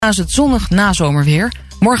is het zonnig nazomerweer.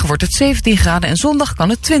 Morgen wordt het 17 graden en zondag kan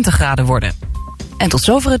het 20 graden worden. En tot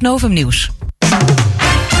zover het Novum Nieuws.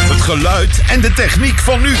 Het geluid en de techniek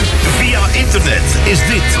van nu. Via internet is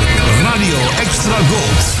dit Radio Extra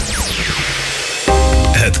Gold.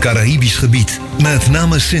 Het Caraïbisch gebied, met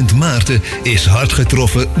name Sint Maarten, is hard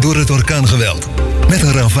getroffen door het orkaangeweld. Met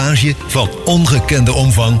een ravage van ongekende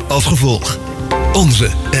omvang als gevolg. Onze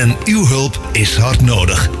en uw hulp is hard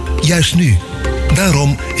nodig. Juist nu.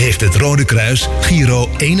 Daarom heeft het Rode Kruis Giro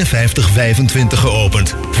 5125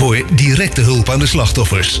 geopend voor directe hulp aan de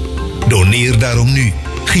slachtoffers. Doneer daarom nu.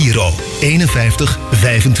 Giro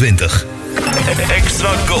 5125. Extra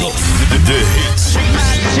Gold. De hits.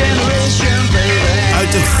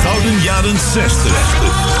 Uit de gouden jaren 60.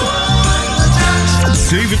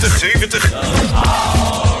 70.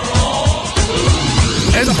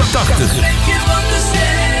 En 80.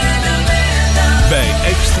 Bij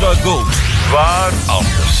Extra Gold. Waar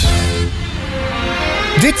anders?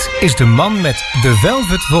 Dit is de man met The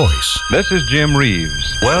Velvet Voice. This is Jim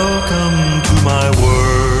Reeves. Welcome to my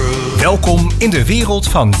world. Welkom in de wereld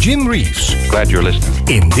van Jim Reeves. Glad you're listening.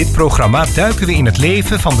 In dit programma duiken we in het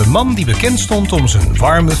leven van de man die bekend stond om zijn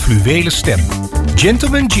warme fluwelen stem.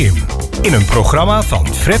 Gentleman Jim. In een programma van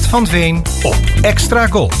Fred van Veen op Extra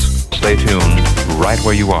Gold. Stay tuned, right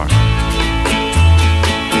where you are.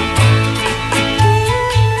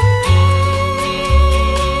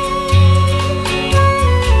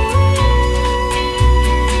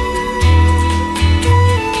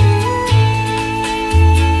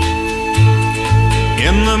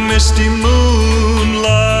 In the misty moonlight,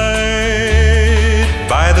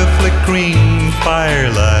 by the flickering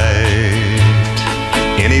firelight,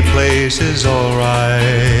 any place is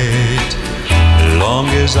alright, long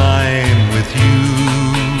as I'm with you.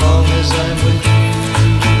 Long as I'm with you.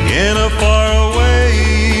 In a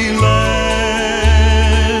faraway land,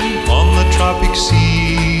 on the tropic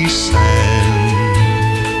sea sand,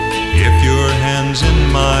 if your hand's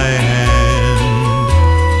in my hand,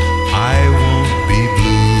 I won't be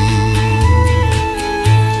blue.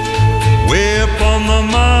 Way up on the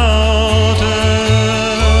mountain,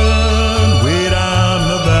 way down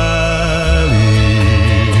the valley,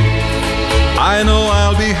 I know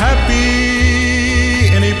I'll be happy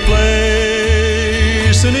any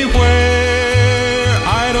place, anywhere,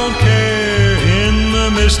 I don't care. In the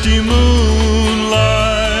misty moonlight,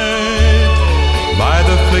 by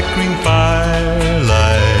the flickering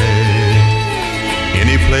firelight,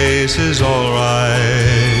 any place is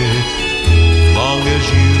alright, long as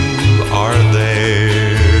you are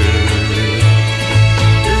there.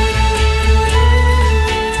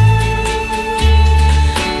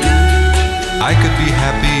 I could be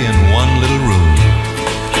happy in one little room,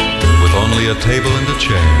 with only a table and a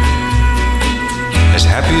chair. As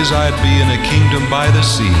happy as I'd be in a kingdom by the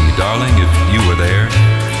sea, darling, if you were there.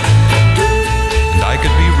 And I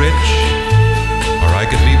could be rich, or I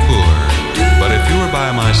could be poor, but if you were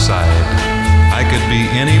by my side, I could be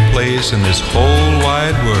any place in this whole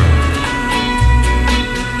wide world,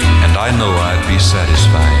 and I know I'd be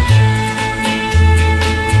satisfied.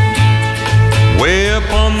 Way up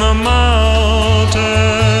on the mountain,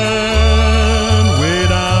 way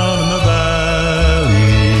down in the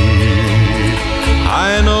valley,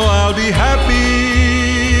 I know I'll be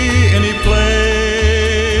happy any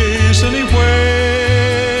place,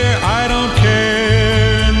 anywhere, I don't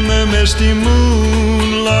care. In the misty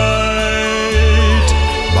moonlight,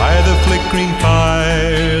 by the flickering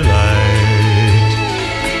firelight,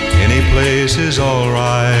 any place is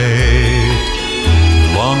alright,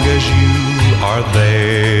 long as you are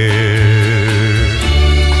there.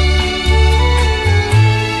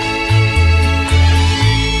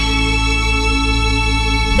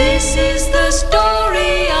 This is the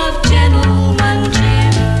story of Gentleman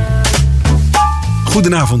Jim.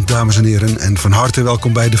 Goedenavond, dames en heren, en van harte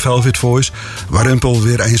welkom bij The Velvet Voice, waar Rempel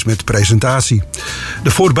weer eens met presentatie.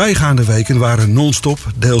 De voorbijgaande weken waren non-stop,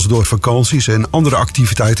 deels door vakanties en andere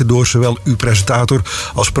activiteiten door zowel uw presentator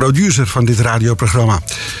als producer van dit radioprogramma.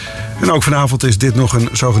 En ook vanavond is dit nog een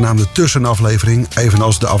zogenaamde tussenaflevering,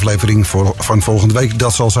 evenals de aflevering van volgende week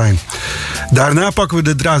dat zal zijn. Daarna pakken we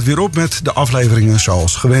de draad weer op met de afleveringen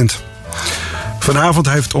zoals gewend. Vanavond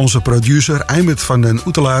heeft onze producer Eimert van den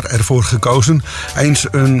Oetelaar ervoor gekozen eens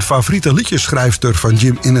een favoriete liedjeschrijfster van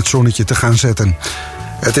Jim in het zonnetje te gaan zetten.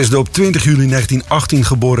 Het is de op 20 juli 1918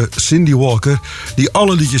 geboren Cindy Walker die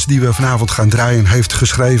alle liedjes die we vanavond gaan draaien heeft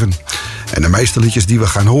geschreven. En de meeste liedjes die we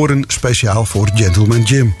gaan horen speciaal voor Gentleman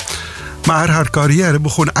Jim. Maar haar carrière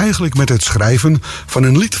begon eigenlijk met het schrijven van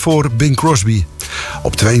een lied voor Bing Crosby.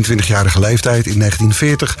 Op 22-jarige leeftijd in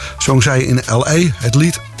 1940 zong zij in L.A. het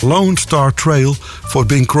lied Lone Star Trail voor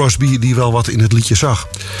Bing Crosby, die wel wat in het liedje zag.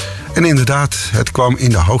 En inderdaad, het kwam in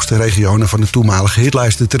de hoogste regionen van de toenmalige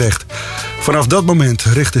hitlijsten terecht. Vanaf dat moment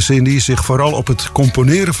richtte Cindy zich vooral op het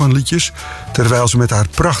componeren van liedjes, terwijl ze met haar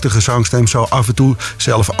prachtige zangstem zo af en toe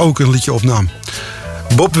zelf ook een liedje opnam.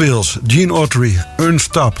 Bob Wills, Gene Autry,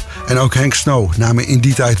 Ernst Tubb en ook Hank Snow namen in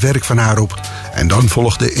die tijd werk van haar op. En dan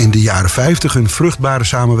volgde in de jaren 50 een vruchtbare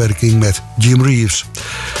samenwerking met Jim Reeves.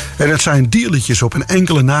 En het zijn die liedjes op een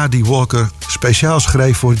enkele na die Walker speciaal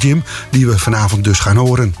schreef voor Jim, die we vanavond dus gaan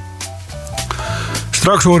horen.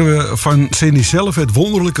 Straks horen we van Cindy zelf het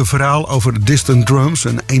wonderlijke verhaal over Distant Drums,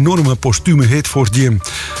 een enorme postume hit voor Jim.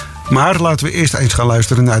 Maar laten we eerst eens gaan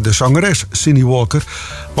luisteren naar de zangeres Cindy Walker.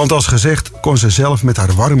 Want als gezegd kon ze zelf met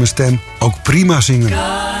haar warme stem ook prima zingen.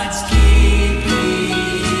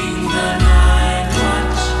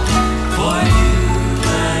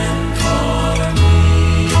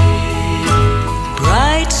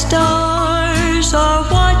 Stars are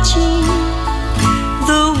watching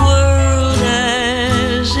the world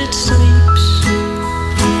as it sleeps.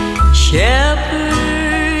 Shepherds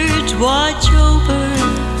watch over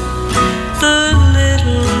the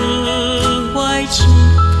little white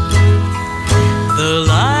sheep. The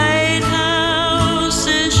lighthouse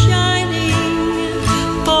is shining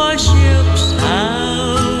for ships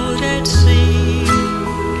out at sea.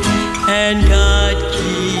 And God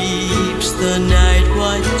keeps the night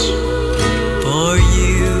watch for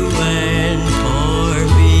you and for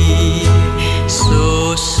me.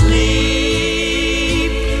 So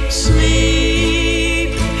sleep,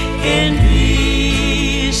 sleep in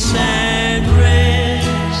peace and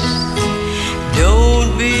rest.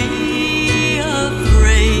 Don't be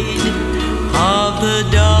afraid of the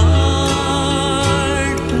darkness.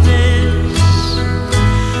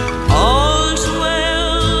 All's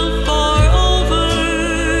well for over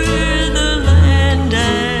the land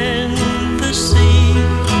and the sea.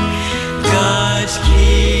 God's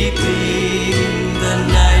keeping the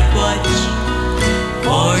night watch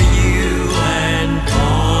for you and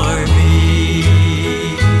for me.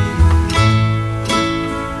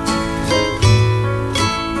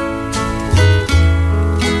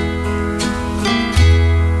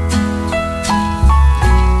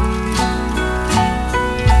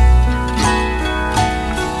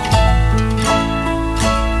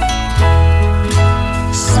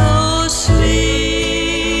 So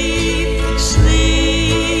sleep,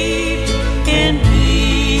 sleep in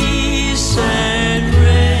peace and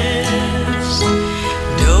rest.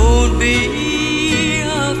 Don't be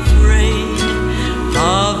afraid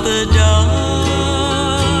of the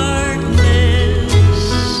darkness.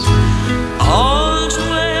 All's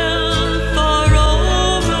well for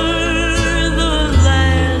over the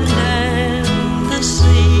land and the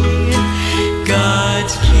sea.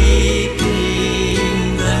 God's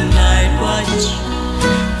keeping the night watch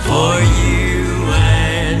for you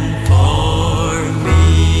and for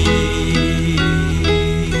me.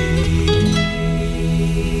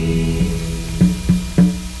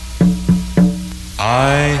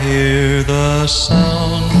 I hear the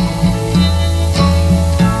sound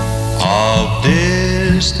of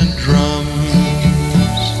distant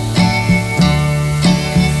drums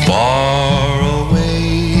far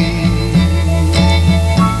away,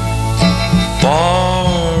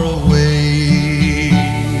 far away.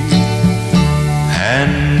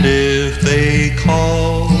 And if they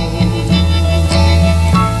call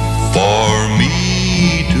for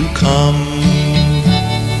me to come,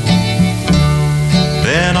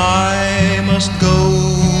 then I must go,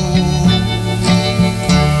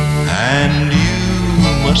 and you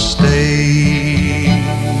must stay.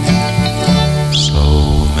 So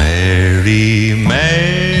marry,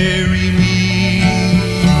 marry me,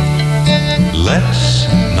 let's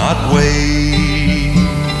not wait.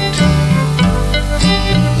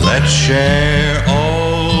 Let's share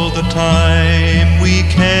all the time we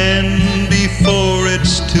can before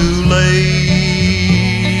it's too late.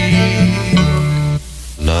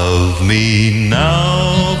 Love me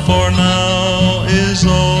now, for now is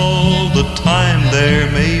all the time there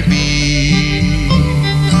may be.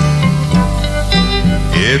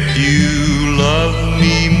 If you love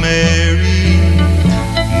me, marry,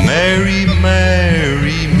 marry,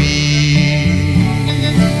 marry me.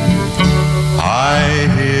 I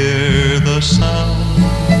hear the sound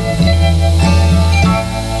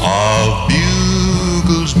of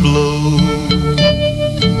bugles blow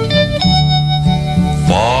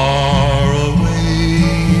far away,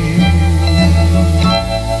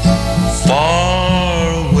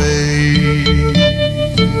 far away.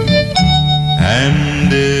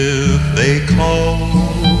 And if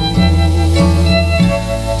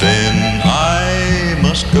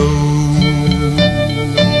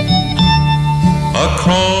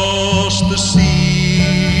across the sea,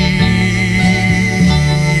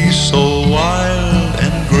 so wild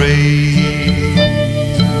and gray.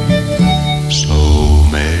 So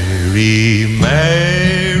marry,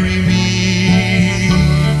 marry me,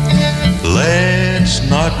 let's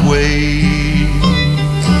not wait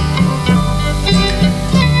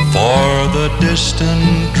for the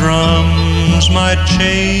distant drums might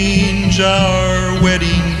change our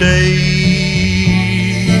wedding day.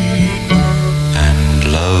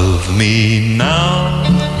 And love me now,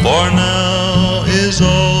 for now is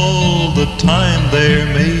all the time there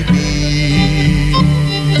may be.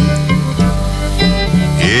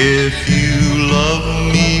 If you love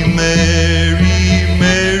me, marry,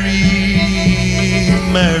 marry,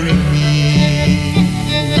 marry me.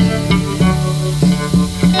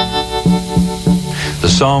 The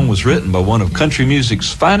song was written by one of country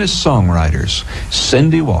music's finest songwriters,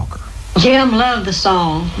 Cindy Walker. Jim loved the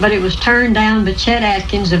song, but it was turned down by Chet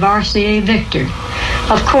Atkins of RCA Victor.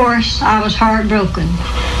 Of course, I was heartbroken.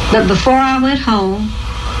 But before I went home,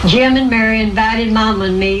 Jim and Mary invited Mama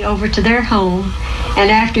and me over to their home,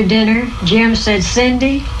 and after dinner, Jim said,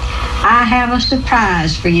 "Cindy, I have a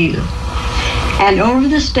surprise for you." And over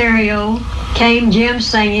the stereo came Jim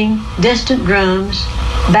singing Distant Drums,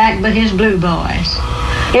 backed by his Blue Boys.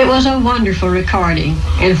 It was a wonderful recording,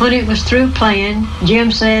 and when it was through playing,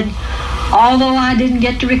 Jim said, "Although I didn't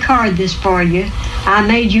get to record this for you, I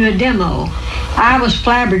made you a demo." I was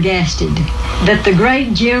flabbergasted that the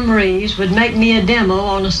great Jim Reeves would make me a demo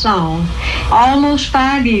on a song. Almost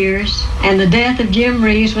 5 years, and the death of Jim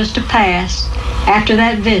Reeves was to pass after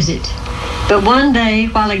that visit. But one day,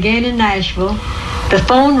 while again in Nashville, the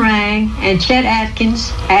phone rang and Chet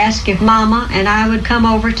Atkins asked if Mama and I would come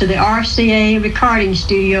over to the RCA recording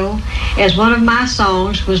studio as one of my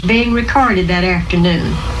songs was being recorded that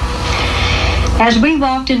afternoon. As we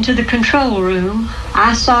walked into the control room,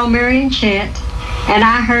 I saw Mary and Chet, and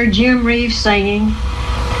I heard Jim Reeves singing,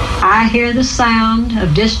 "I hear the sound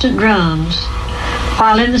of distant drums,"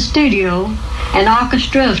 while in the studio, an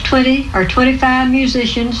orchestra of 20 or 25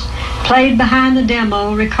 musicians played behind the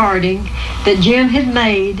demo recording that Jim had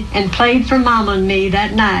made and played for Mama and me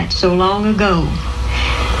that night so long ago.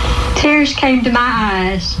 Tears came to my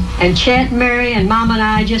eyes, and Chet, Mary, and Mama and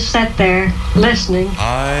I just sat there listening.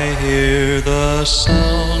 I hear the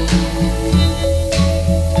sound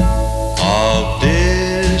of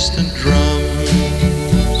distant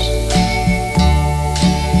drums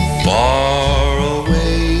far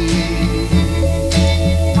away,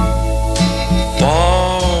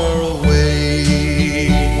 far away.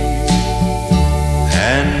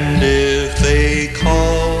 And if they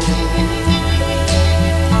call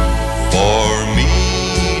for me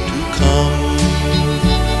to come,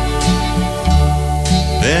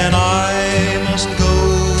 then I must go,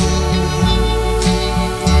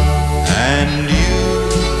 and you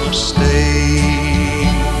must stay.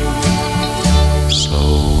 So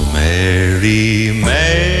marry,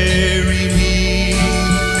 marry me,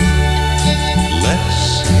 let's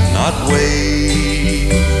not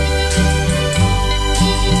wait.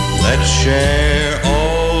 Let's share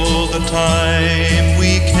all the time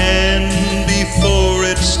we can before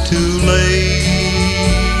it's too late.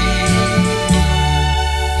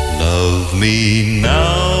 Love me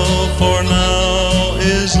now, for now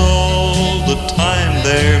is all the time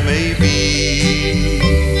there may be.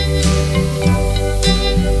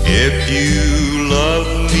 If you love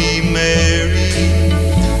me, marry,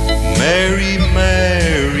 marry,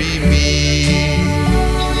 marry me.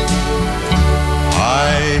 I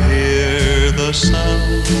hear the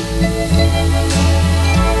sound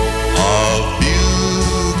of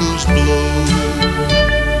bugles blow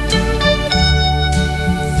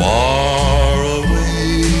far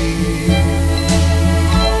away,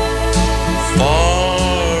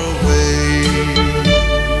 far away.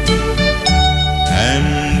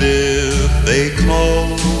 And if they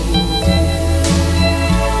call,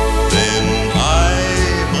 then I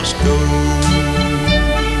must go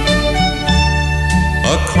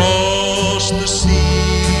across the sea,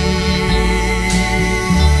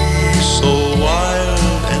 so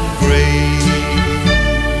wild and gray.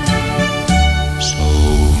 So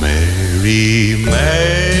marry,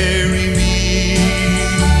 marry me,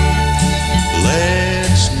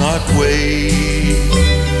 let's not wait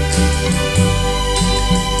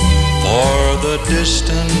for the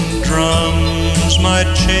distant drums might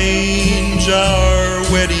change our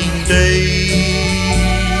wedding day.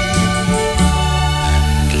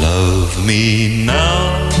 Love me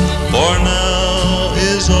now, for now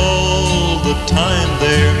is all the time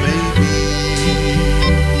there may be.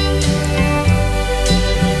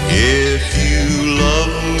 If you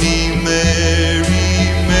love me, marry,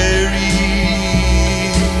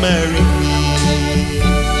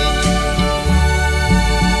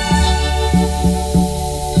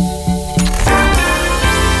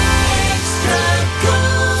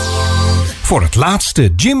 Voor het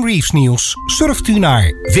laatste Jim Reeves nieuws surft u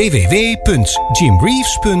naar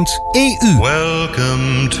www.jimreeves.eu.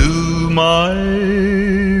 Welcome to my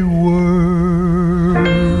world.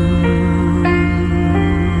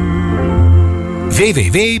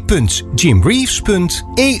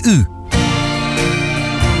 www.jimreeves.eu.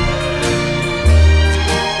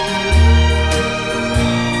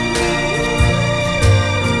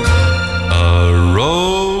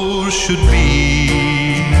 Should be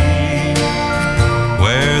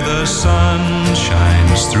where the sun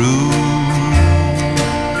shines through,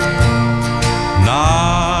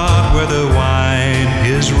 not where the wine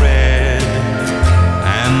is red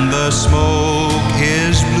and the smoke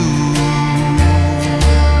is blue.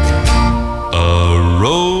 A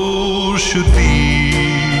rose should be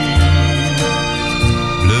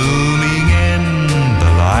blooming in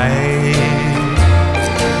the light,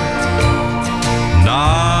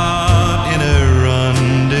 not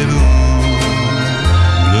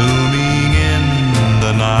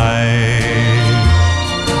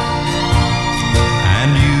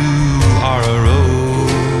and you are a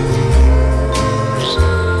rose,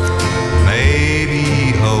 maybe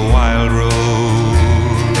a wild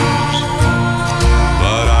rose,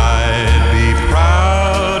 but I'd be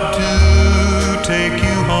proud to take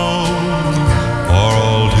you home for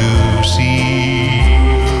all to see,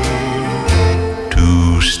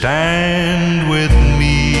 to stand with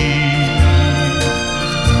me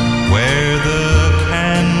where the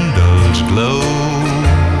candles glow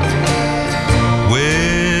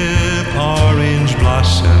with orange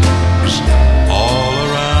blossoms all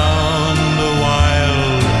around the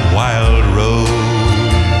wild, wild rose.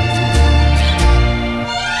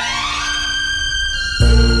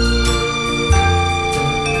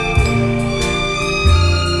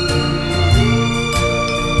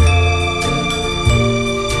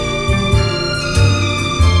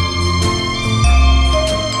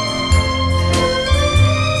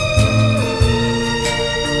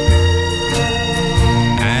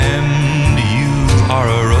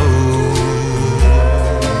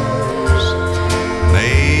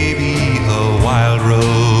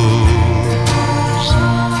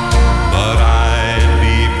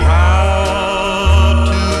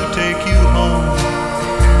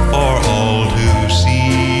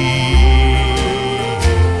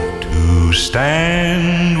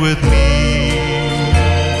 Stand with me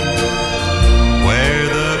where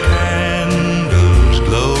the candles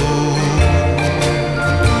glow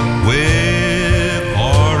with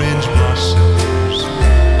orange blossoms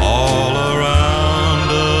all around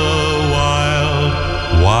the wild,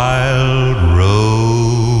 wild rose.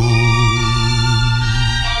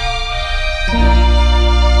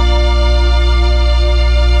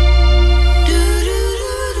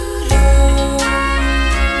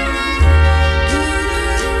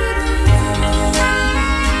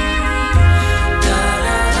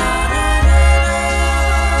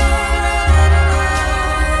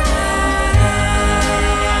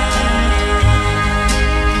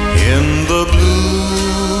 In the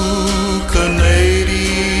blue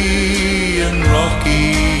Canadian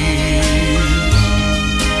Rockies,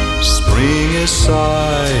 spring is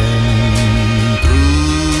sighing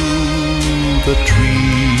through the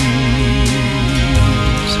trees,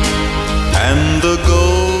 and the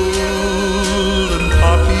golden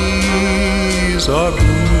poppies are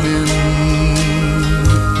blooming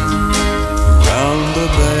round the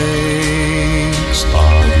banks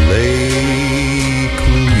of Lake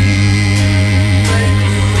Louise.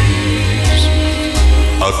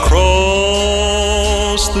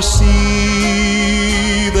 Across the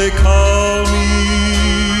sea they call me,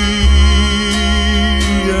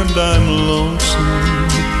 and I'm lonesome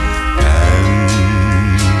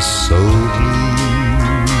and so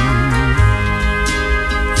blue,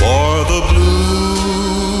 for the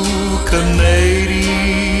blue Canadian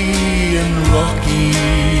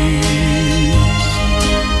Rockies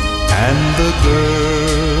and the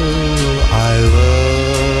girl I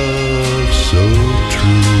love so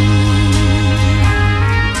true.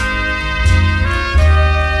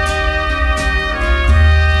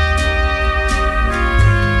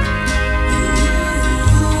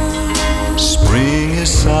 Spring is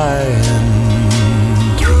sighing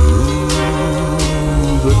through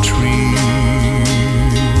the trees,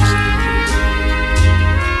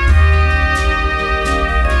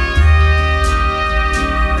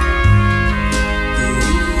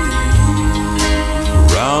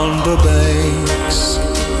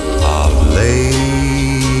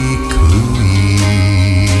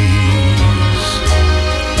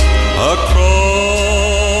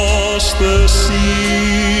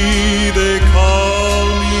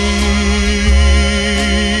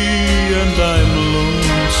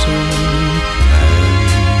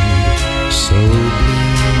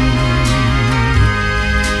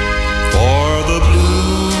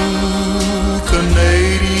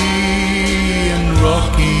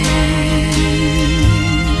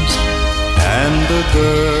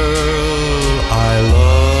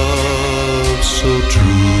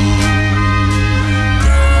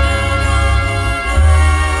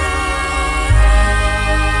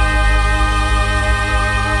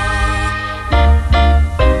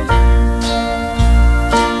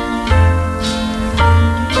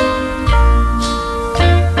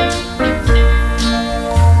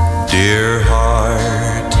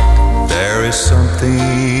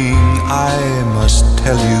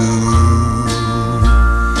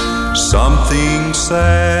 Something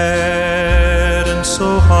sad and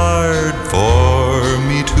so hard for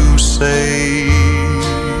me to say,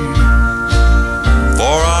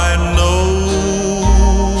 for I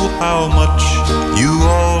know how much you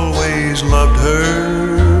always loved her,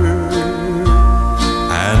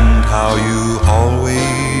 and how you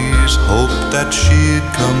always hoped that she'd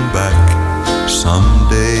come back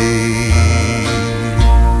someday.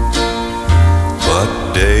 But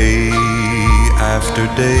day after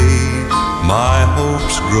day, my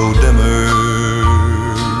hopes grow dimmer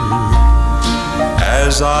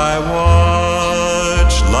as I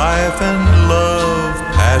watch life and love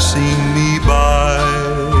passing me by,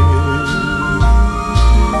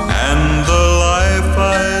 and the life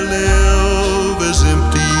I live is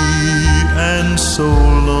empty and so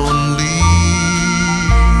lonely.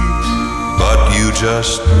 But you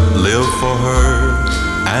just live for her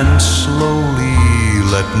and slowly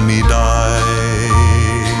let me die.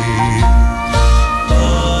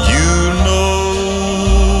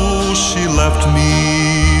 Left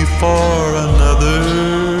me for another,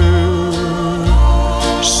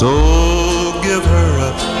 so give her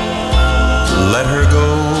up, let her go,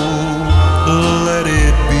 let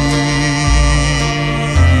it be.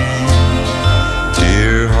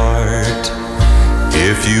 Dear heart,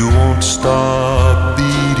 if you won't stop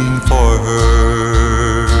beating for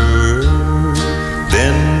her,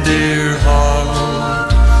 then dear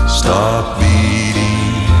heart, stop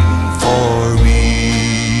beating for me.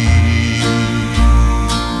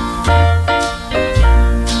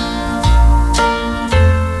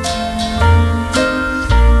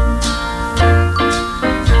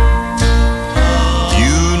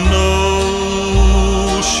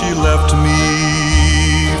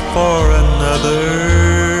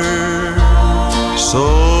 So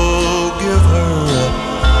give her up,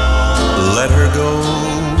 let her go,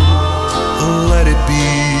 let it be.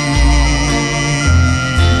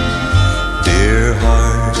 Dear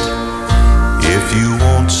heart, if you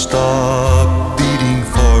won't stop beating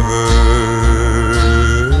for her,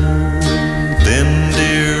 then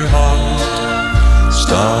dear heart,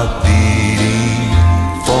 stop beating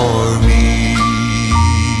for me.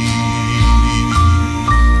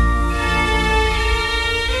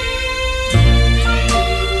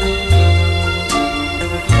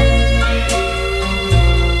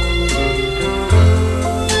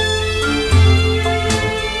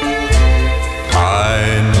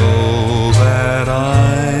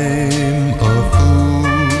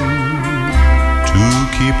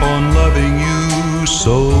 On loving you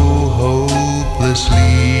so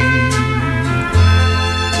hopelessly,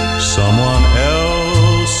 someone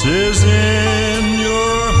else is in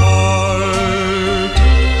your heart,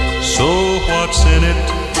 so what's in it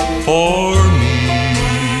for me?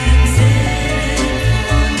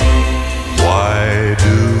 Why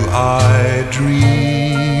do I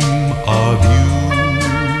dream of you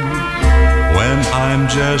when I'm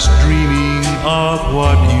just dreaming of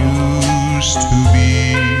what used to be?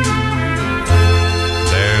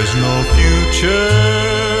 There's no future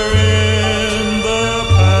in the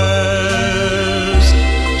past,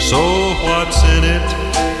 so what's in it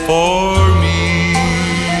for me?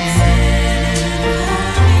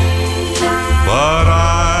 But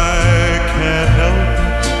I can't help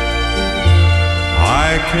it,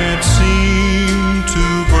 I can't seem to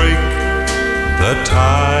break the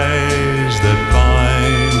ties that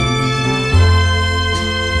bind.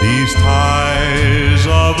 These ties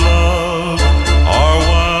of love are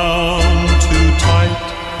wound too tight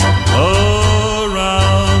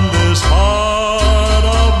around this heart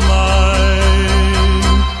of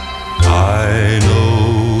mine. I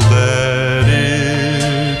know that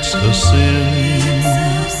it's a sin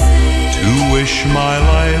to wish my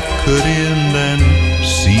life could end and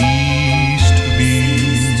cease to be.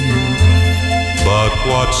 But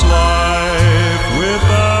what's life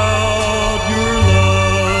without your love?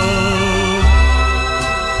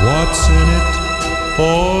 What's in it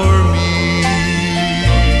for me?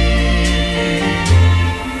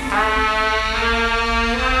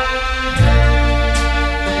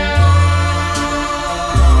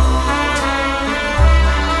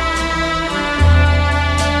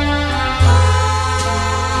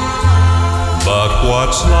 But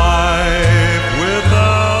what's life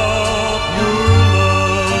without your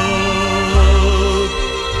love?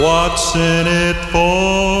 What's in it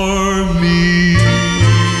for me?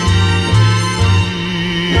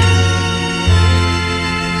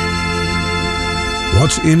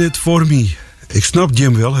 What's in it for me? Ik snap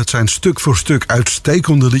Jim wel, het zijn stuk voor stuk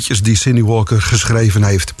uitstekende liedjes die Cindy Walker geschreven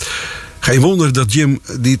heeft. Geen wonder dat Jim,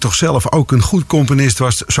 die toch zelf ook een goed componist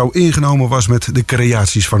was, zo ingenomen was met de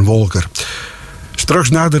creaties van Walker. Straks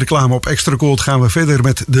na de reclame op Extra Gold gaan we verder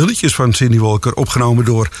met de liedjes van Cindy Walker, opgenomen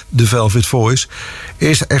door The Velvet Voice.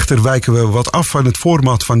 Eerst echter wijken we wat af van het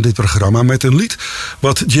format van dit programma met een lied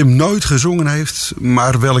wat Jim nooit gezongen heeft,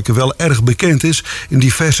 maar welke wel erg bekend is in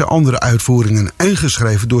diverse andere uitvoeringen en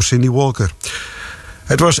geschreven door Cindy Walker.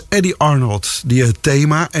 Het was Eddie Arnold die het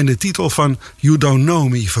thema en de titel van You Don't Know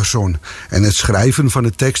Me verzon. En het schrijven van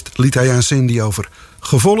de tekst liet hij aan Cindy over.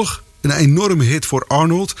 Gevolg: een enorme hit voor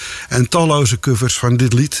Arnold en talloze covers van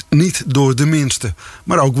dit lied, niet door de minste.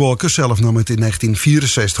 Maar ook Walker zelf nam het in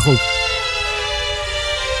 1964 op.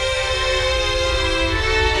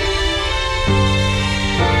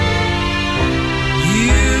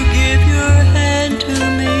 You give your hand to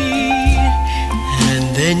me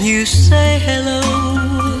and then you say hello,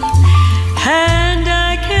 and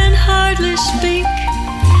I can hardly speak.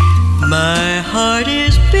 My heart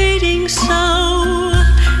is beating so,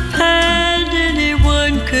 and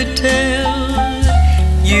anyone could tell.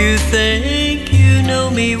 You think you know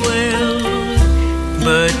me well,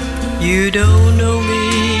 but you don't know me.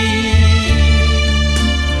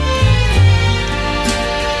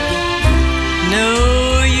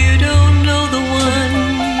 No, you don't know the one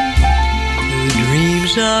who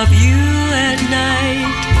dreams of you at night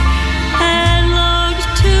and longs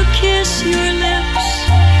to kiss your lips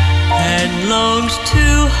and longs to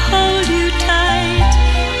hold you tight.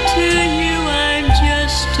 To you I'm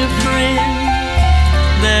just a friend,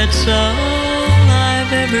 that's all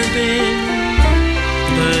I've ever been,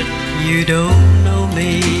 but you don't know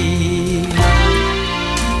me.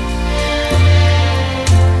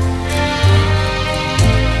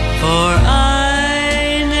 For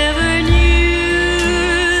I never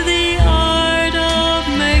knew the art of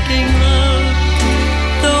making love,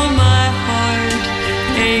 though my heart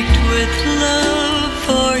ached with love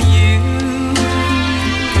for you.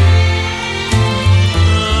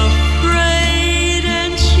 Afraid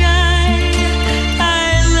and shy, I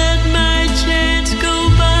let my chance go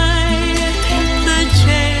by, the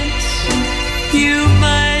chance you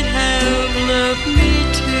might have loved me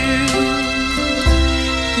too.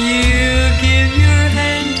 You give your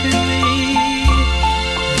hand to me,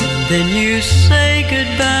 and then you say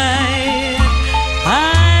goodbye. I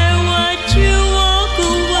watch you walk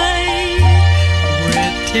away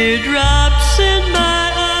with teardrops in my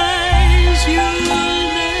eyes. You'll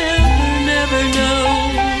never, never know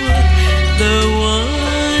the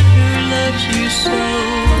one who loves you so.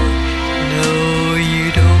 No, you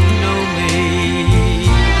don't know me.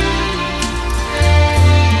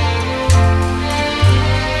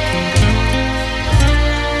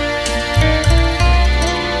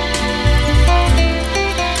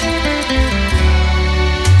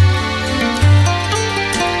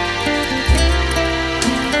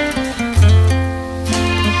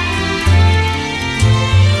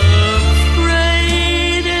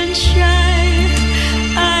 Afraid and shy,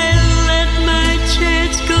 I let my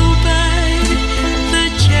chance go by, the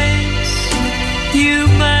chance you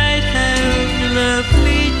might have loved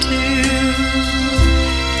me too.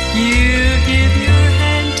 You give your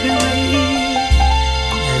hand to me,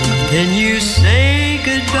 and then you say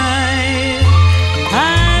goodbye. I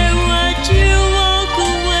watch you walk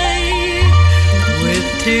away with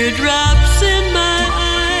teardrops in my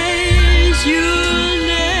eyes. You'll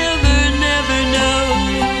never, never know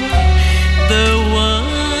the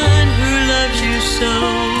one who loves you so.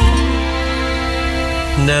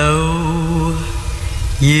 No,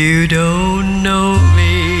 you don't know me.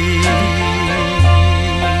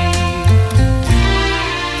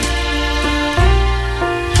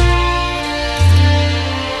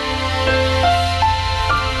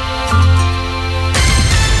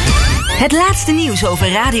 Het laatste nieuws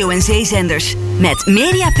over radio- en zeezenders. Met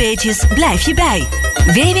Mediapages blijf je bij.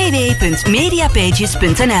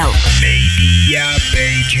 www.mediapages.nl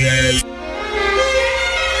Mediapages.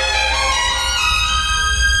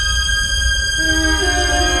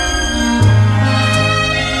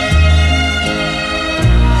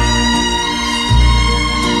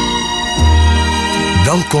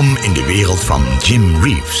 Welkom in de wereld van Jim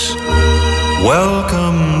Reeves.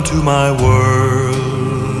 Welcome to my world.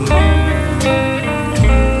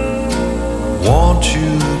 Won't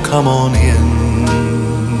you come on in?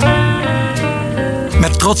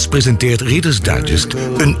 Met trots presenteert Reader's Digest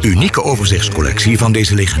een unieke overzichtscollectie van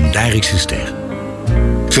deze legendarische ster.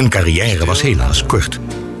 Zijn carrière was helaas kort,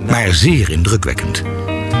 maar zeer indrukwekkend.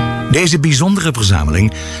 Deze bijzondere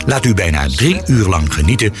verzameling laat u bijna 3 uur lang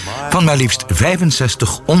genieten van maar liefst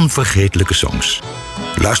 65 onvergetelijke songs.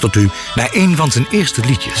 Luistert u naar een van zijn eerste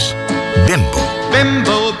liedjes, Bimbo.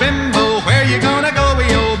 Bimbo, bimbo,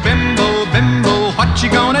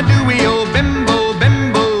 What you gonna do, oh bimbo,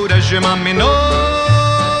 bimbo? Does your mommy know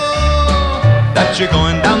that you're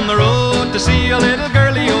going down the road to see a little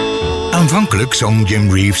girlie, oh? Aanvankelijk zong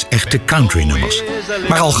Jim Reeves echte country-nummers.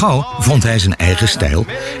 Maar al gauw vond hij zijn eigen stijl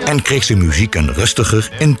en kreeg zijn muziek een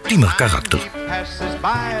rustiger, intiemer karakter.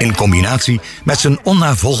 In combinatie met zijn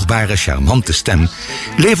onnavolgbare, charmante stem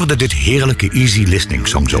leverde dit heerlijke easy listening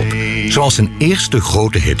songs op. Zoals zijn eerste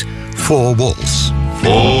grote hit, Four Walls.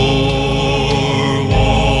 Four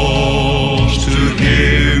walls to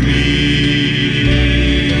hear me.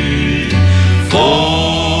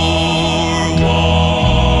 Four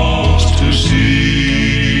walls to see.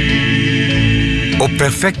 Op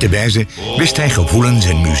perfecte wijze wist hij gevoelens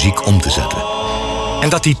en muziek om te zetten. En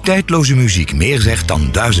dat die tijdloze muziek meer zegt dan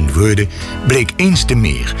 1000 woorden, bleek eens te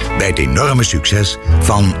meer bij het enorme succes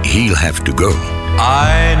van He'll Have to Go.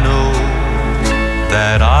 I know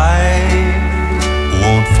that I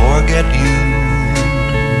won't forget you,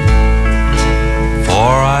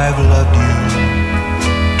 for I've loved you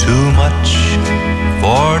too much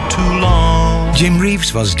for too long. Jim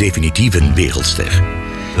Reeves was definitief een wereldster.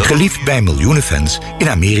 Geliefd bij miljoenen fans in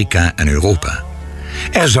Amerika en Europa.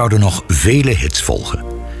 Er zouden nog vele hits volgen.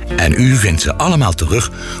 En u vindt ze allemaal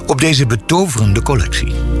terug op deze betoverende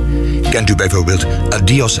collectie. Kent u bijvoorbeeld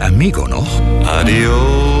Adios Amigo nog? Adios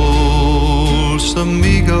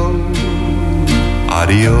amigo,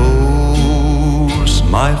 adios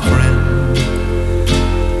my friend.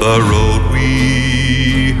 The road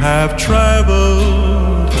we have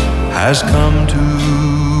traveled has come to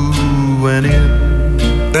an end.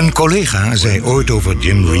 Een collega zei ooit over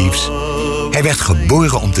Jim Reeves: hij werd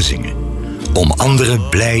geboren om te zingen. Om anderen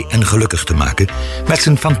blij en gelukkig te maken met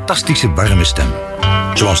zijn fantastische warme stem.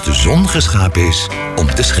 Zoals de zon geschapen is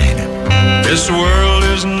om te schijnen. This world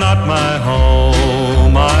is not my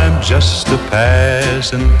home, I'm just a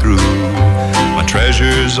passing through. My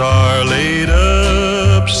treasures are laid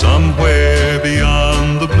up somewhere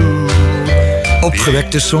beyond the blue.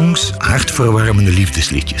 Opgewekte songs, hartverwarmende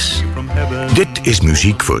liefdesliedjes. Dit is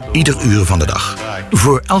muziek voor ieder uur van de dag.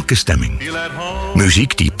 Voor elke stemming.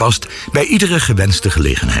 Muziek die past bij iedere gewenste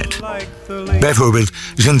gelegenheid. Bijvoorbeeld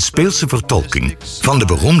zijn speelse vertolking van de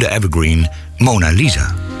beroemde evergreen Mona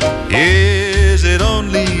Lisa. Is it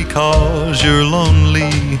only 'cause you're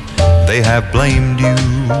lonely they have blamed you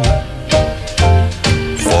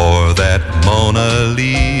for that Mona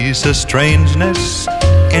Lisa strangeness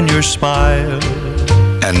in your smile?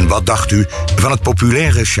 En wat dacht u van het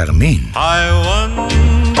populaire Charmaine? I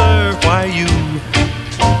wonder why you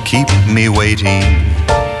keep me waiting,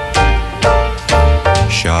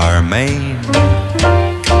 Charmaine,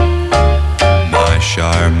 my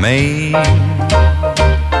Charmaine.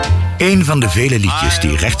 Een van de vele liedjes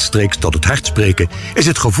die rechtstreeks tot het hart spreken is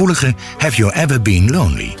het gevoelige Have You Ever Been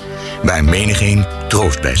Lonely, waar menigeen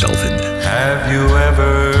troost bij zal vinden. Have you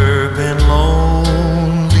ever been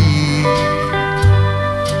lonely?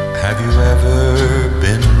 Have you ever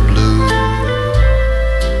been blue?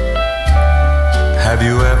 Have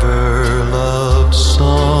you ever loved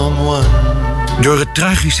someone? Door het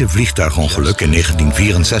tragische vliegtuigongeluk in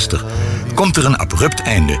 1964 komt er een abrupt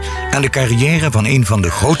einde aan de carrière van een van de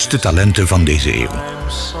grootste talenten van deze eeuw.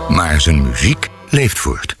 Maar zijn muziek leeft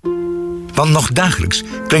voort. Want nog dagelijks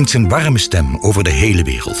klinkt zijn warme stem over de hele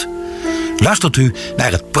wereld. Luistert u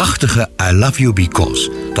naar het prachtige I Love You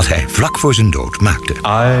Because dat hij vlak voor zijn dood maakte.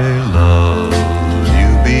 I love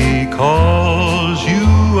you because you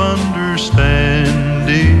understand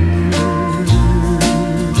it.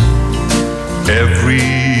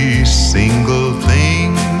 Every single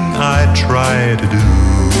thing I try to do.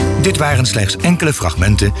 Dit waren slechts enkele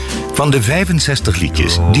fragmenten van de 65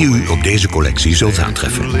 liedjes die u op deze collectie zult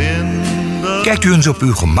aantreffen. Kijkt u eens op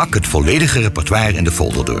uw gemak het volledige repertoire in de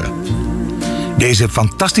folder door. Deze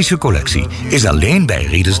fantastische collectie is alleen bij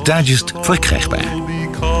Reader's Digest verkrijgbaar.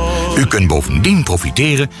 U kunt bovendien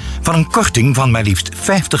profiteren van een korting van maar liefst 50%.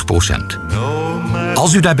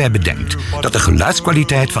 Als u daarbij bedenkt dat de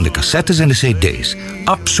geluidskwaliteit van de cassettes en de cd's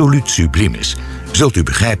absoluut subliem is, zult u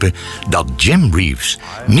begrijpen dat Jim Reeves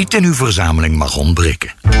niet in uw verzameling mag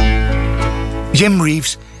ontbreken. Jim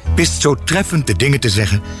Reeves wist zo treffend de dingen te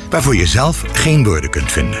zeggen waarvoor je zelf geen woorden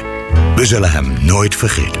kunt vinden. We zullen hem nooit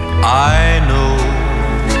vergeten. I know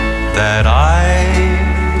that I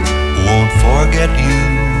won't forget you.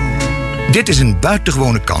 Dit is een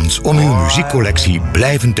buitengewone kans om uw muziekcollectie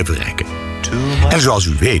blijvend te verrijken. En zoals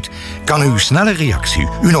u weet, kan uw snelle reactie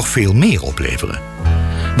u nog veel meer opleveren.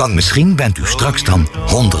 Want misschien bent u straks dan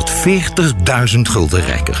 140.000 gulden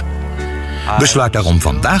rijker. Besluit daarom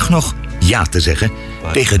vandaag nog ja te zeggen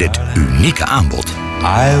tegen dit unieke aanbod.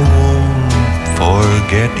 I won't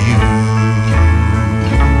forget you.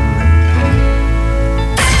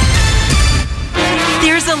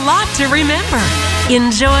 to remember.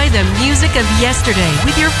 Enjoy the music of yesterday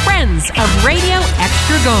with your friends of Radio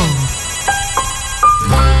Extra Gold.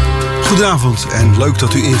 Goedenavond en leuk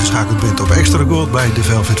dat u ingeschakeld bent op Extra Gold bij The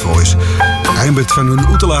Velvet Voice. Eimert van den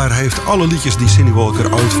Oetelaar heeft alle liedjes die Cindy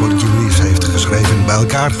Walker ooit voor Jim Reeves heeft geschreven bij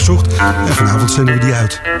elkaar gezocht. En vanavond zenden we die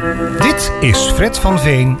uit. Dit is Fred van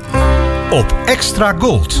Veen op Extra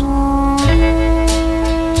Gold.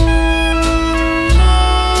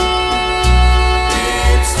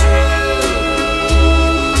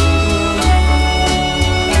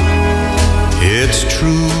 It's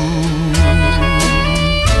true,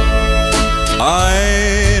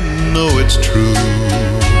 I know it's true.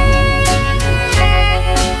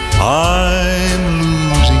 I'm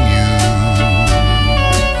losing you,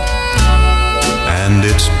 and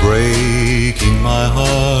it's breaking my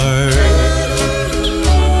heart.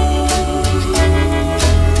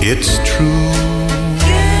 It's true,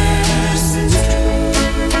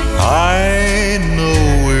 I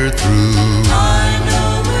know we're through.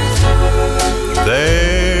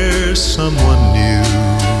 There's someone new.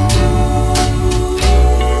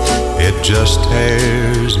 It just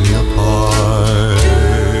tears me apart.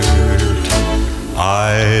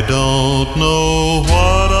 I don't know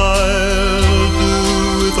what I'll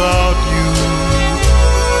do without you.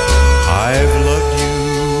 I've loved you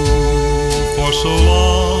for so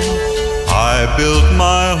long. I built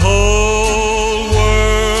my whole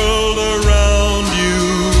world around you,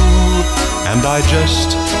 and I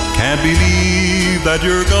just can't believe that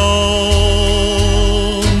you're gone,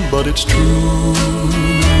 but it's true.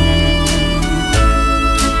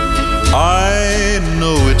 I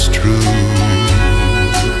know it's true.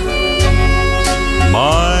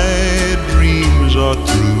 My dreams are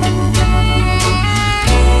through,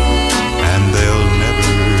 and they'll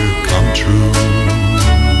never come true.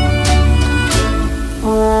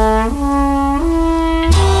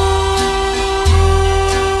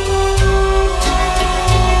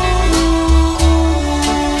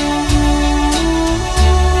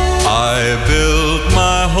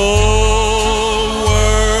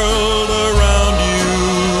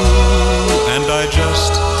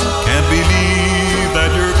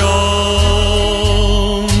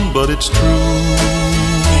 It's true.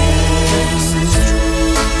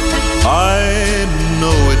 I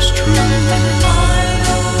know it's true.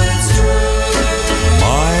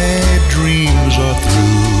 My dreams are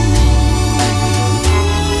through,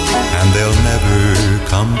 and they'll never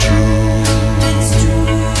come true.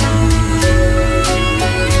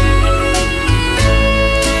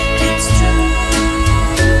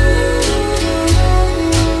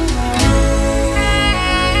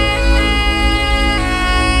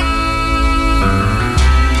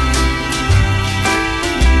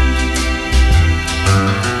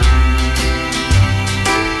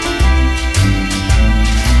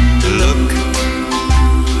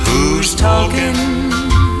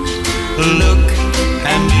 Look,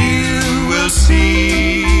 and you will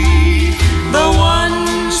see the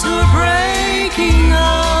ones who are breaking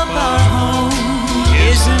up our home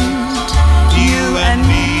isn't you and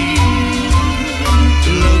me.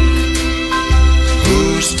 Look,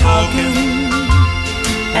 who's talking,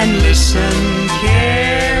 and listen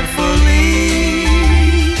carefully.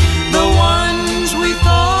 The ones we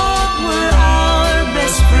thought were our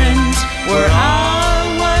best friends were our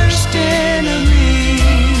worst enemies.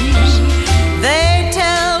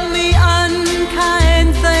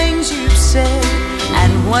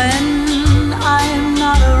 When I'm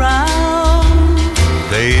not around,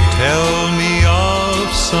 they tell me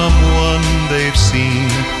of someone they've seen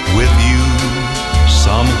with you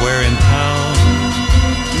somewhere in town.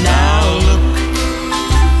 Now look,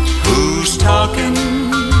 who's talking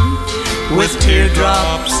with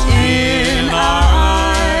teardrops in our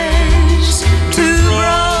eyes. Two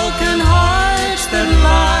broken hearts that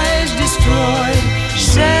lies destroyed,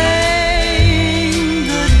 saying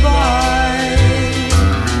goodbye.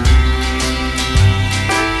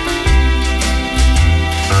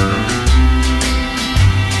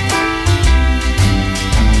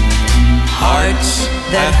 Hearts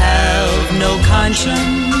that have no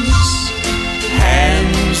conscience,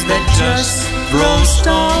 hands that just throw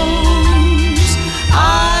stones,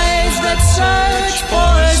 eyes that search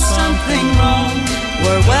for something wrong.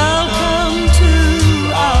 We're welcome to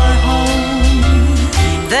our home.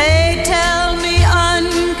 They tell me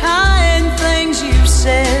unkind things you've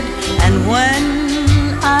said, and when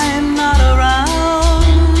I'm not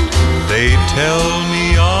around, they tell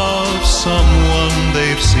me of someone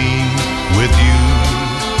they've seen with you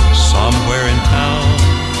somewhere in town.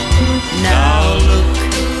 Now look,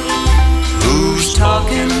 who's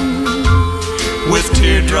talking with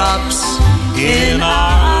teardrops in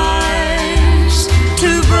our eyes.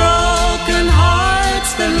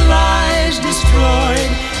 Polaroid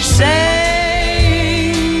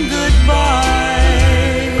saying goodbye.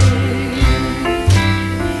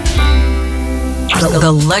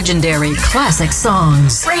 The legendary classic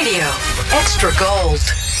songs. Radio Extra Gold.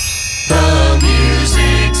 The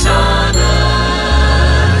music's on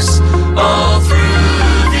us all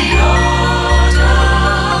through the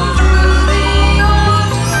autumn, through the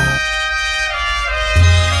autumn.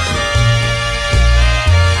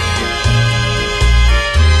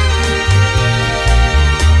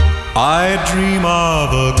 I dream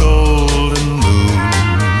of a golden moon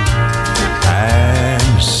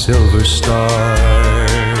and silver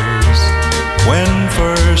stars when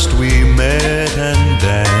first we met and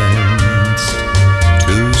danced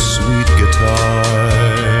to sweet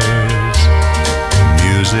guitars.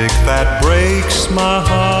 Music that breaks my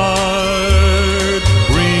heart,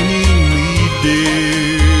 bringing me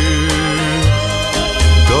dear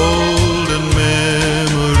golden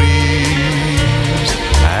memories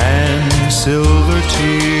and silver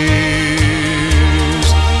tears.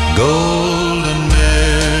 Golden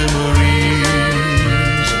memories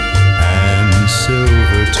and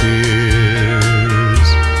silver tears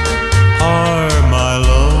are my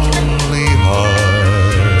lonely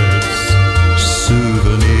heart's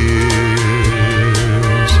souvenirs.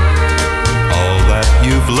 All that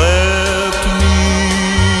you've left me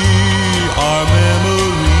are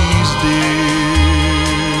memories dear,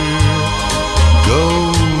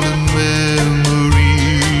 golden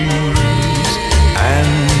memories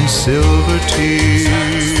and silver tears.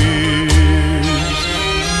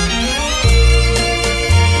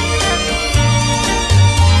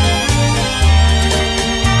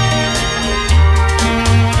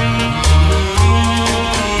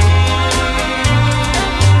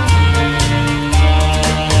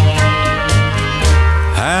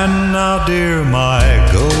 And now, dear, my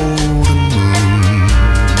golden moon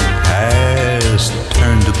has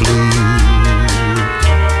turned to blue,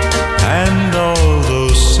 and all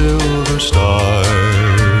those silver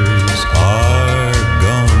stars are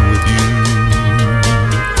gone with you.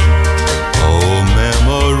 Oh,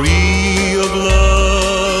 memory of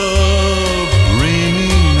love,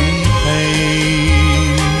 bringing me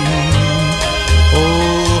pain.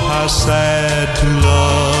 Oh, how sad to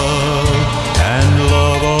love and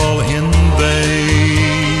love all in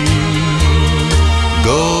vain.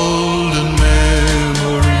 Golden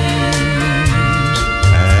memories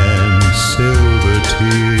and silver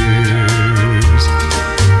tears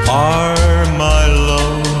are my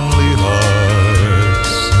lonely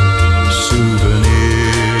heart's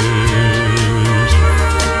souvenirs.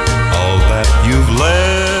 All that you've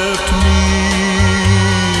left me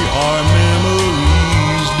are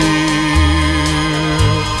memories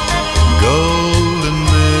dear, golden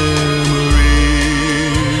memories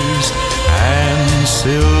and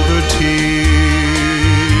silver tears.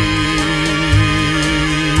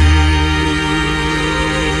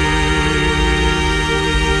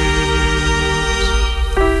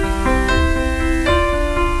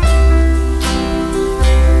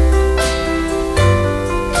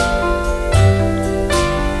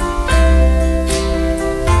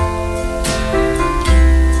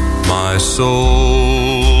 My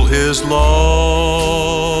soul is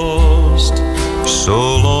lost,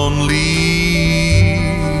 so lonely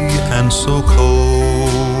and so cold,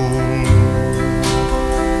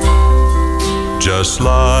 just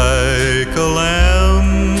like a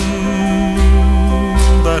lamb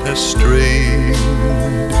that has strayed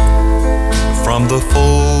from the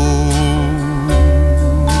fold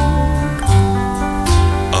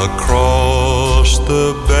across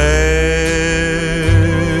the barren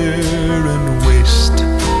waste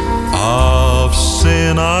of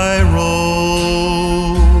sin I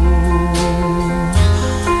roam.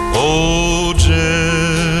 Oh,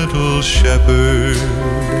 gentle shepherd,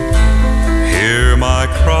 hear my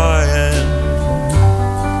cry and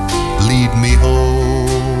lead me home.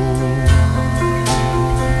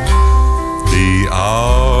 The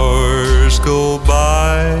hours go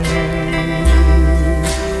by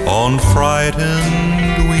on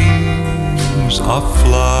frightened wings of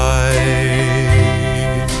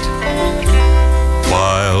flight,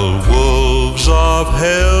 while wolves of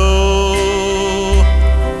hell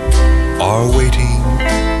are waiting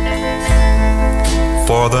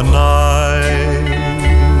for the night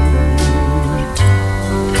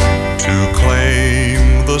to claim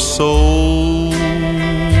the soul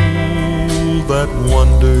that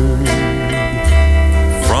wandered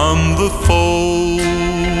from the fold.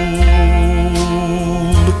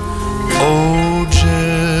 Oh,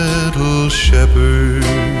 gentle shepherd,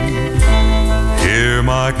 hear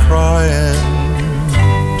my cry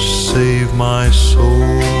and save my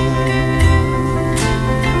soul.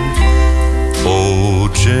 O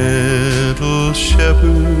gentle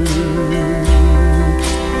shepherd,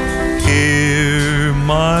 hear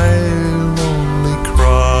my lonely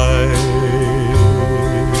cry,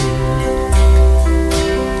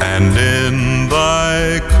 and in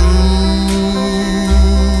thy cool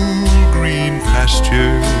green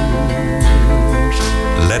pastures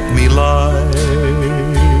let me lie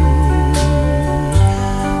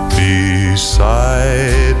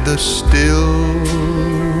beside the still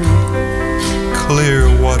clear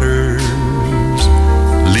waters.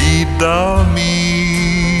 Lead thou me,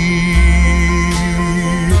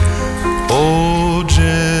 O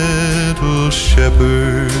gentle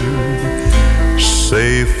shepherd,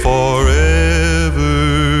 safe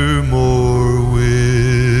forevermore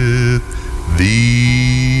with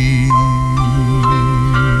thee.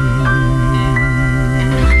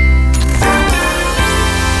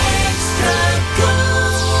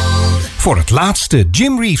 Voor het laatste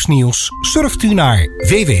Jim Reeves nieuws surft u naar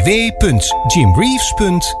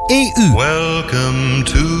www.jimreeves.eu. Welcome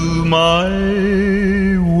to my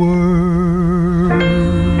world.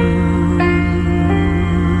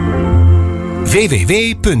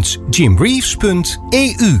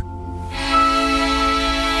 www.jimreeves.eu.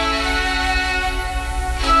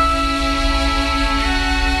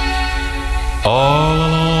 All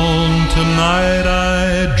alone tonight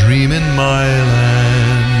I dream in my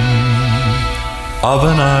land of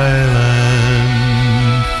an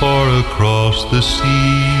island far across the sea,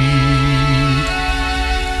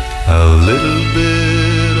 a little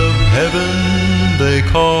bit of heaven they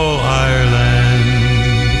call Ireland,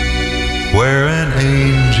 where an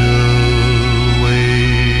angel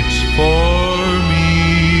waits for me.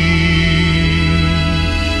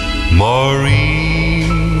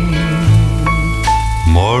 Maureen,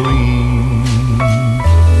 Maureen,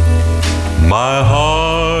 my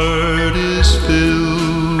heart is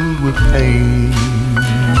filled with pain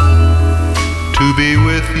to be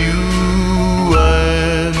with you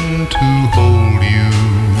and to hold you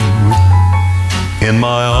in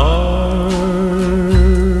my arms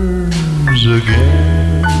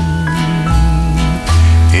again.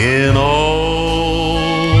 In all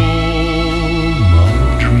my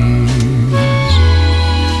dreams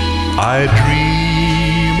I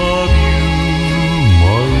dream of you,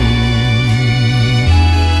 Maureen,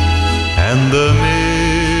 and the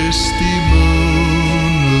misty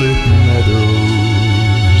moonlit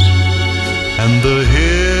meadows and the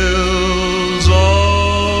hills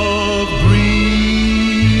of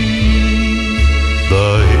green,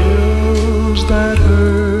 the hills that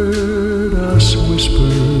heard us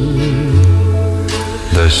whisper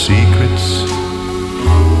the secrets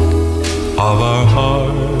of our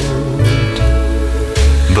heart,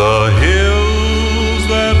 the hills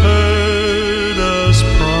that heard us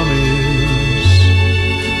promise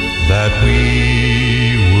that we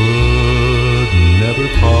would never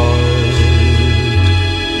part.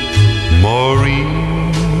 Maureen,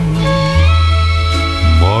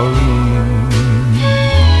 Maureen,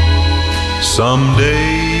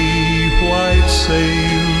 someday white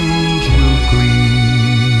sails will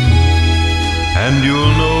gleam and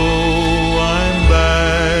you'll know I'm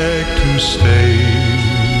back to stay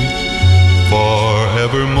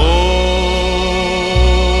forevermore.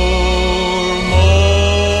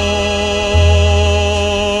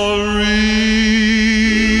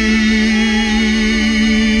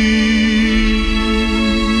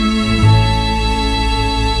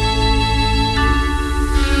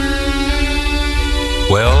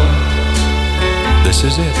 Well, this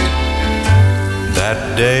is it.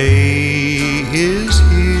 That day is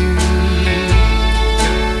here.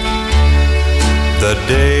 The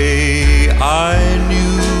day I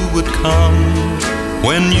knew would come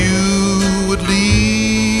when you would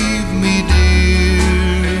leave me, dear.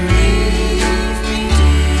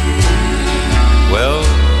 Well,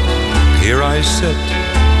 here I sit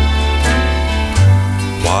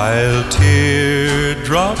while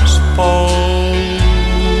teardrops fall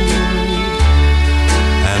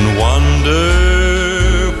and wonder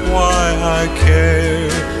why I care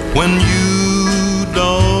when you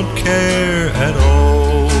don't care at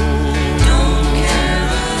all.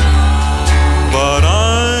 But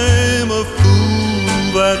I'm a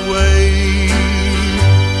fool that way,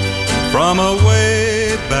 from a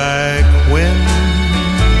way back when,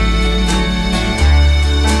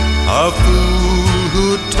 a fool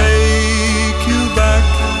who'd take you back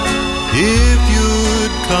if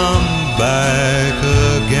you'd come back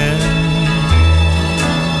again.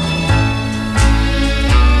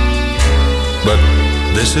 But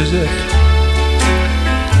this is it.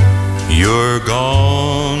 You're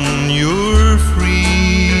gone, you're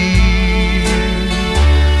free.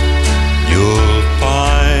 You'll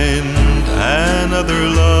another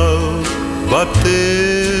love, but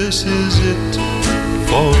this is it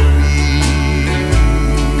for me.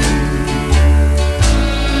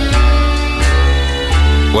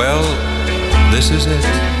 Well, this is it.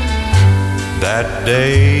 That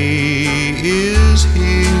day is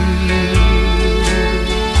here.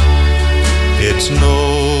 It's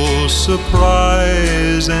no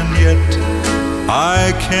surprise, and yet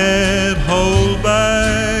I can't hold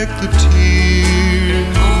back the tears.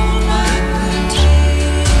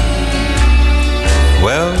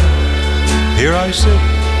 Well, here I sit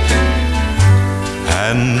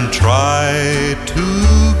and try to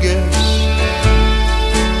guess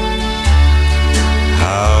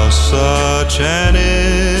how such an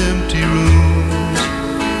empty room,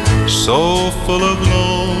 so full of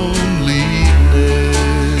loneliness,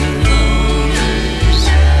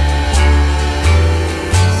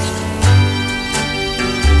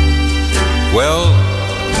 well,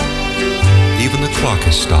 even the clock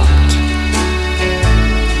has stopped.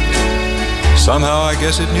 Somehow I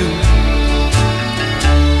guess it knew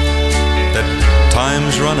that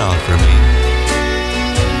time's run out for me.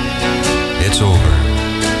 It's over.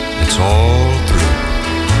 It's all through.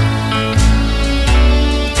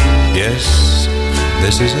 Yes,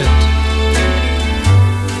 this is it.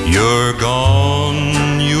 You're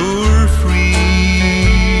gone, you're free.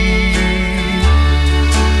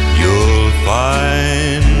 You'll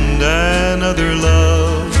find another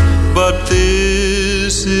love, but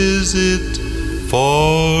this is it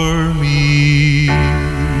for me.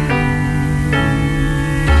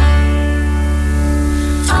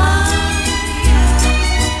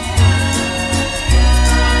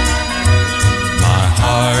 My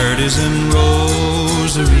heart is in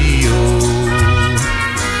Rosario,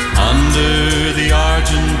 under the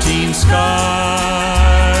Argentine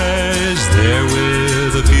skies, there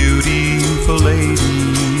with a beautiful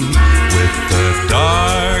lady with the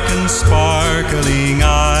dark and sparkling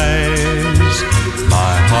eyes.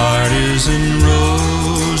 My heart is in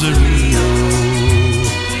Rosario,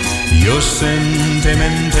 yo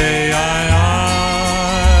sentimente ay,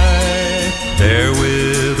 there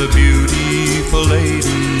with a beautiful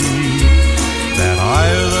lady that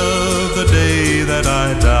I love the day that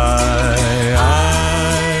I die.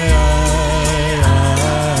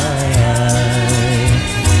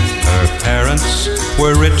 Her parents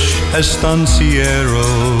were rich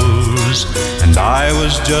estancieros, and I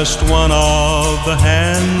was just one of the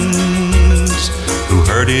hands who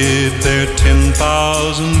herded their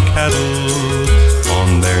 10,000 cattle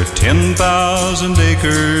on their 10,000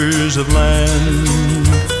 acres of land.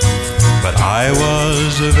 But I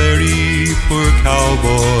was a very poor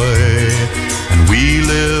cowboy, and we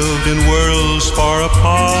lived in worlds far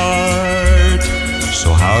apart.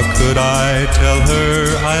 So how could I tell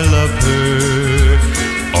her I loved her,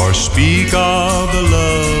 or speak of the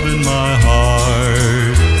love in my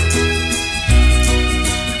heart?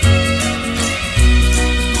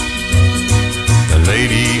 The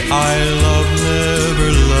lady I love never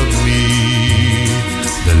loved me.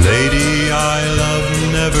 The lady I love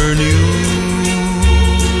never knew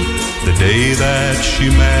the day that she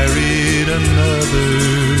married another.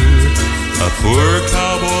 A poor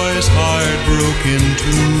cowboy's heart broke in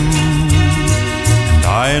two, and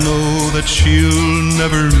I know that she'll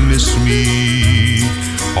never miss me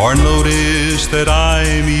or notice that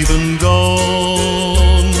I'm even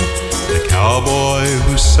gone. The cowboy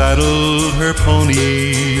who saddled her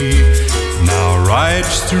pony now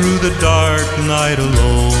rides through the dark night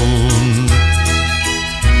alone.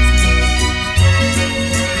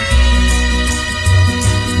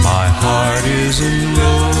 My heart is in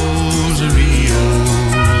Rosario,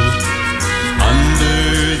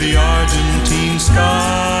 under the Argentine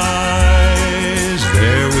skies,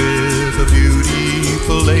 there with a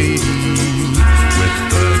beautiful lady with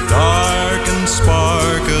the dark and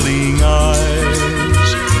sparkling eyes.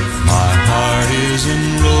 My heart is in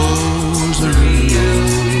Rosario,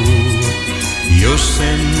 yo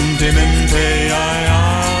sentimente ay,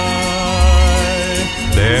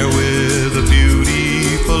 there with a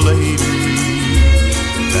beautiful lady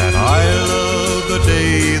that I love the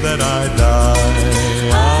day that I die.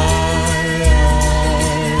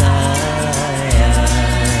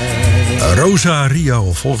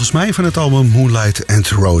 Rosario, volgens mij van het album Moonlight and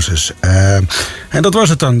Roses. En dat was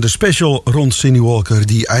het dan, de special rond Cindy Walker,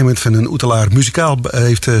 die Ayman van den Oetelaar muzikaal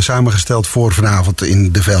heeft samengesteld voor vanavond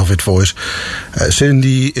in The Velvet Voice.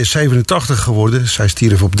 Cindy is 87 geworden. Zij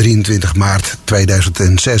stierf op 23 maart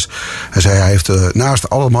 2006. En hij heeft naast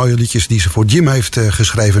alle mooie liedjes die ze voor Jim heeft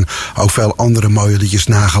geschreven, ook veel andere mooie liedjes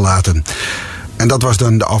nagelaten. En dat was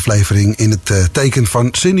dan de aflevering in het teken van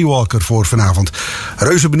Cindy Walker voor vanavond.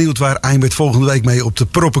 Reuze benieuwd waar Eimert volgende week mee op de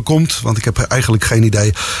proppen komt. Want ik heb eigenlijk geen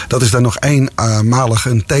idee. Dat is dan nog eenmalig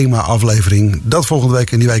een thema-aflevering. Dat volgende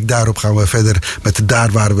week en die week daarop gaan we verder met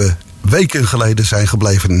daar waar we weken geleden zijn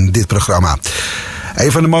gebleven in dit programma.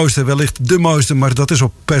 Een van de mooiste, wellicht de mooiste, maar dat is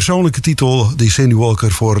op persoonlijke titel die Cindy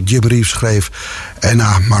Walker voor Jim Reeves schreef.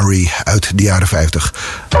 Anna Marie uit de jaren 50.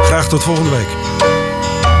 Graag tot volgende week.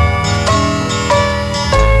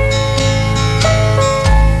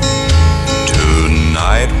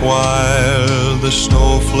 Tonight while the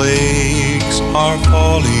snowflakes are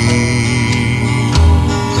falling,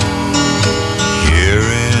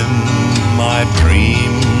 here in my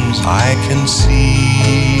dreams I can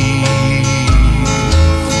see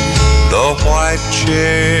the white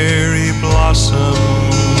cherry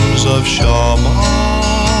blossoms of Shaman,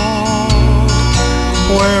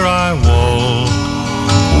 where I walk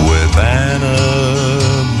with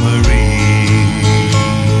Anna Marie.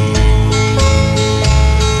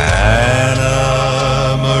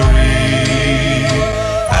 Anna Marie,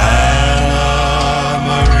 Anna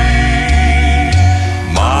Marie,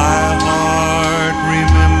 my heart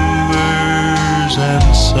remembers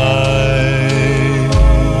and sighs.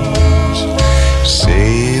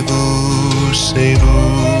 Savez-vous,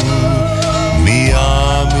 mi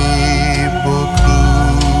ami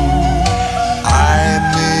beaucoup, I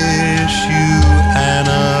miss you,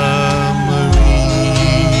 Anna Marie.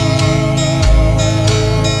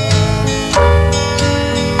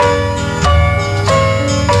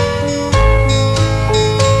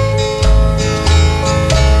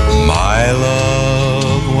 My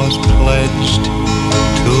love was pledged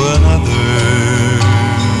to another,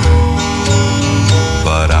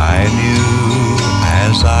 but I knew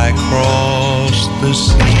as I crossed the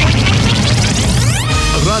sea.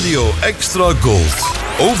 Radio Extra Gold.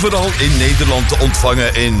 Overal in Nederland te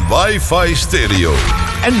ontvangen in wifi stereo.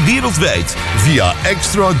 En wereldwijd via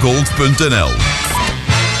extragold.nl.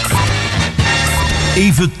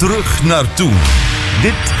 Even terug naar toen.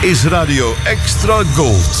 Dit is Radio Extra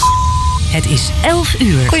Gold. Het is 11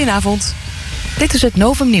 uur. Goedenavond. Dit is het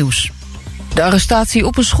Novum Nieuws. De arrestatie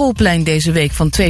op een schoolplein deze week van 2